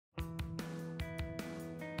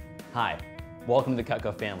Hi, welcome to the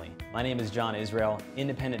CUTCO family. My name is John Israel,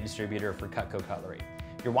 independent distributor for CUTCO Cutlery.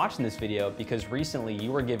 You're watching this video because recently you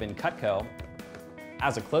were given CUTCO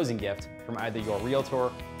as a closing gift from either your realtor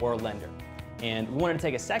or lender. And we wanted to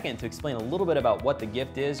take a second to explain a little bit about what the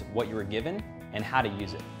gift is, what you were given, and how to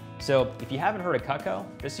use it. So if you haven't heard of CUTCO,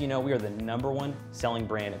 just so you know, we are the #1 selling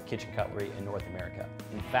brand of kitchen cutlery in North America.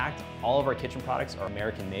 In fact, all of our kitchen products are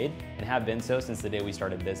American made and have been so since the day we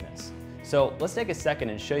started business. So let's take a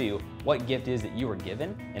second and show you what gift is that you were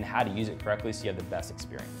given and how to use it correctly so you have the best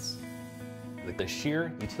experience. The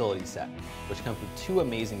Shear utility set, which comes with two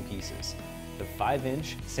amazing pieces, the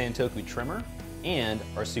 5-inch Santoku trimmer and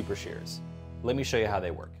our super shears. Let me show you how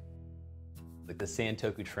they work. The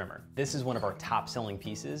Santoku trimmer. This is one of our top selling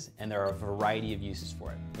pieces and there are a variety of uses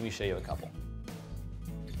for it. Let me show you a couple.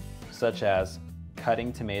 Such as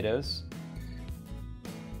cutting tomatoes,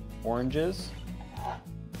 oranges,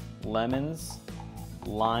 lemons,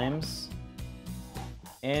 limes,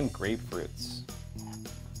 and grapefruits.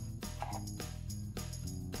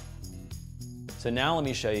 So now let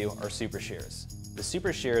me show you our super shears. The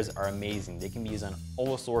super shears are amazing. They can be used on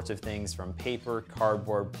all sorts of things from paper,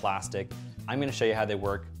 cardboard, plastic. I'm going to show you how they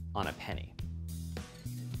work on a penny.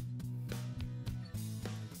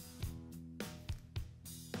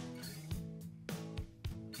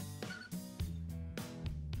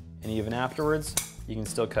 And even afterwards, you can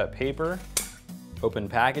still cut paper, open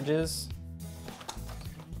packages,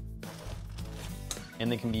 and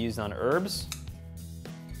they can be used on herbs.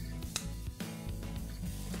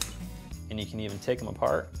 And you can even take them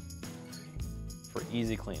apart for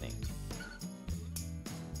easy cleaning.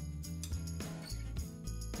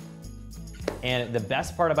 And the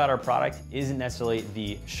best part about our product isn't necessarily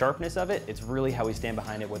the sharpness of it, it's really how we stand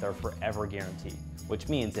behind it with our forever guarantee, which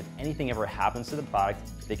means if anything ever happens to the product,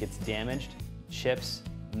 if it gets damaged, chips,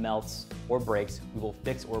 melts, or breaks, we will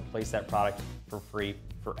fix or replace that product for free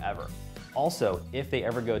forever. Also, if they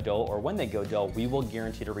ever go dull or when they go dull, we will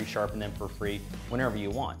guarantee to resharpen them for free whenever you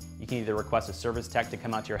want. You can either request a service tech to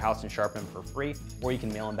come out to your house and sharpen them for free, or you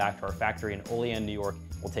can mail them back to our factory in Olean, New York.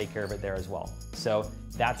 We'll take care of it there as well. So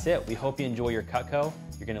that's it. We hope you enjoy your CUTCO.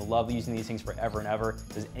 You're gonna love using these things forever and ever. If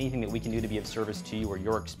there's anything that we can do to be of service to you or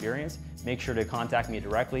your experience, make sure to contact me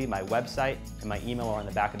directly. My website and my email are on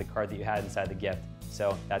the back of the card that you had inside the gift.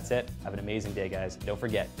 So that's it. Have an amazing day, guys. Don't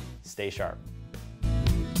forget, stay sharp.